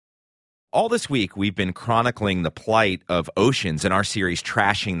All this week, we've been chronicling the plight of oceans in our series,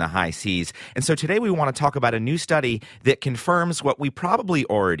 Trashing the High Seas. And so today we want to talk about a new study that confirms what we probably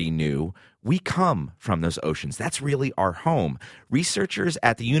already knew. We come from those oceans. That's really our home. Researchers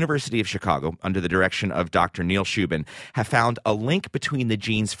at the University of Chicago, under the direction of Dr. Neil Shubin, have found a link between the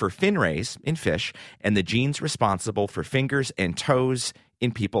genes for fin rays in fish and the genes responsible for fingers and toes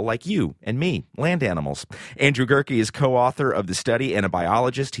in people like you and me, land animals. Andrew Gerke is co-author of the study and a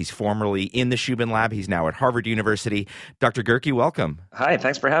biologist. He's formerly in the Shubin Lab. He's now at Harvard University. Dr. Gerke, welcome. Hi,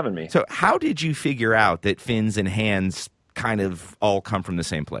 thanks for having me. So how did you figure out that fins and hands kind of all come from the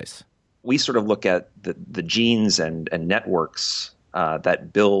same place? We sort of look at the genes and networks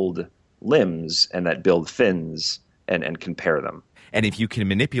that build limbs and that build fins and compare them. And if you can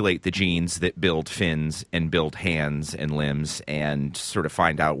manipulate the genes that build fins and build hands and limbs and sort of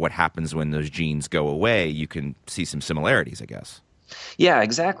find out what happens when those genes go away, you can see some similarities, I guess. Yeah,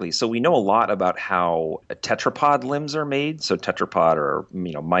 exactly. So we know a lot about how tetrapod limbs are made. So tetrapod are,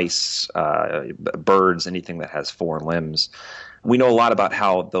 mice, birds, anything that has four limbs. We know a lot about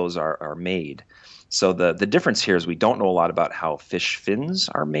how those are made. So the difference here is we don't know a lot about how fish fins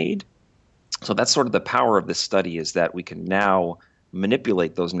are made. So that's sort of the power of this study, is that we can now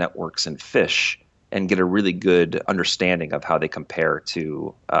manipulate those networks in fish and get a really good understanding of how they compare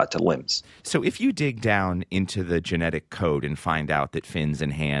to limbs. So if you dig down into the genetic code and find out that fins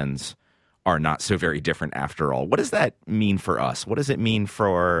and hands are not so very different after all, what does that mean for us? What does it mean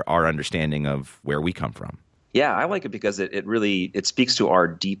for our understanding of where we come from? Yeah, I like it because it really speaks to our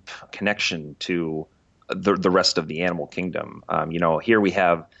deep connection to the rest of the animal kingdom. Here we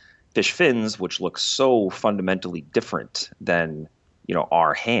have fish fins, which look so fundamentally different than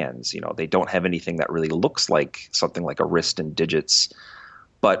our hands. They don't have anything that really looks like something like a wrist and digits.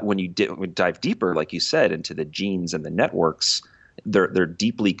 But when you dive deeper, like you said, into the genes and the networks, they're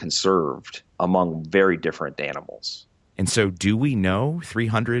deeply conserved among very different animals. And so do we know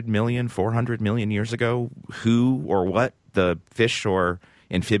 300 million, 400 million years ago who or what the fish or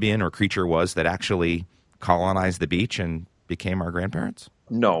amphibian or creature was that actually colonized the beach and became our grandparents?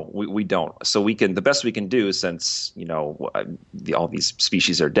 No, we don't. So the best we can do, since all these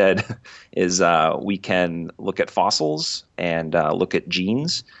species are dead, is we can look at fossils and look at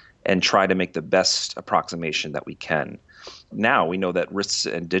genes and try to make the best approximation that we can. Now we know that wrists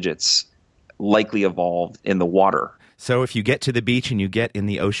and digits likely evolved in the water. So if you get to the beach and you get in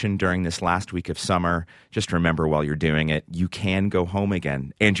the ocean during this last week of summer, just remember while you're doing it, you can go home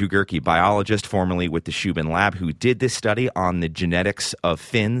again. Andrew Gerke, biologist formerly with the Shubin Lab, who did this study on the genetics of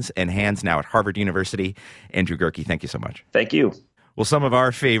fins and hands, now at Harvard University. Andrew Gerke, thank you so much. Thank you. Well, some of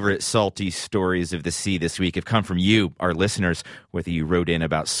our favorite salty stories of the sea this week have come from you, our listeners, whether you wrote in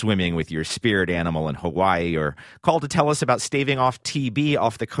about swimming with your spirit animal in Hawaii or called to tell us about staving off TB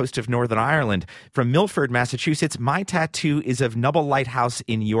off the coast of Northern Ireland. From Milford, Massachusetts, my tattoo is of Nubble Lighthouse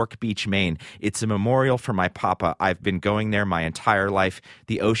in York Beach, Maine. It's a memorial for my papa. I've been going there my entire life.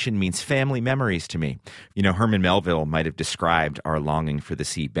 The ocean means family memories to me. Herman Melville might have described our longing for the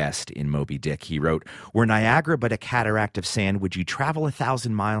sea best in Moby Dick. He wrote, "Were Niagara but a cataract of sand, would you travel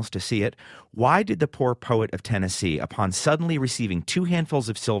 1,000 miles to see it? Why did the poor poet of Tennessee, upon suddenly receiving 2 handfuls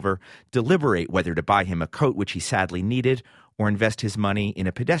of silver, deliberate whether to buy him a coat which he sadly needed or invest his money in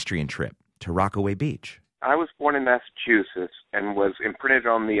a pedestrian trip to Rockaway Beach?" I was born in Massachusetts and was imprinted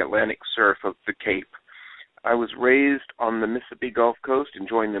on the Atlantic surf of the Cape. I was raised on the Mississippi Gulf Coast,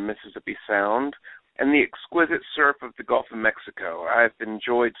 enjoying the Mississippi Sound and the exquisite surf of the Gulf of Mexico. I've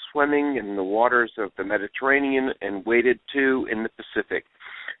enjoyed swimming in the waters of the Mediterranean and waded too in the Pacific.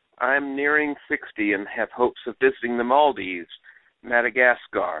 I'm nearing 60 and have hopes of visiting the Maldives,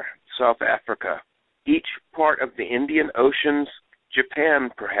 Madagascar, South Africa, each part of the Indian Oceans, Japan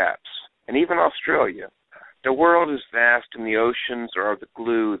perhaps, and even Australia. The world is vast and the oceans are the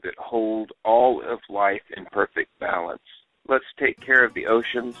glue that hold all of life in perfect balance. Let's take care of the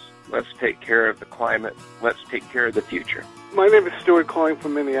oceans. Let's take care of the climate. Let's take care of the future. My name is Stuart, calling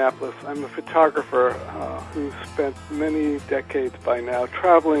from Minneapolis. I'm a photographer who's spent many decades by now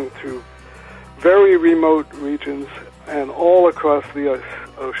traveling through very remote regions and all across the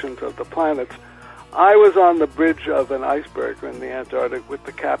oceans of the planet. I was on the bridge of an iceberg in the Antarctic with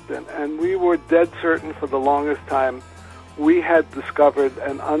the captain, and we were dead certain for the longest time we had discovered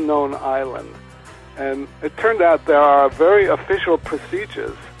an unknown island. And it turned out there are very official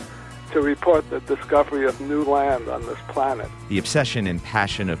procedures to report the discovery of new land on this planet. The obsession and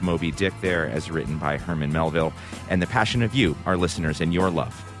passion of Moby Dick there, as written by Herman Melville, and the passion of you, our listeners, and your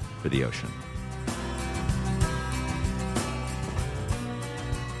love for the ocean.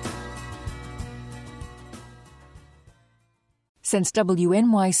 Since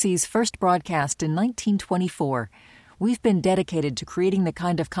WNYC's first broadcast in 1924, we've been dedicated to creating the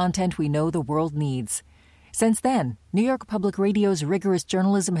kind of content we know the world needs. Since then, New York Public Radio's rigorous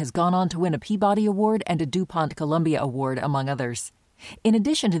journalism has gone on to win a Peabody Award and a DuPont Columbia Award, among others. In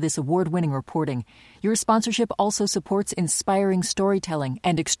addition to this award-winning reporting, your sponsorship also supports inspiring storytelling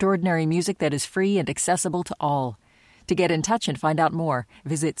and extraordinary music that is free and accessible to all. To get in touch and find out more,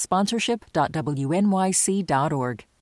 visit sponsorship.wnyc.org.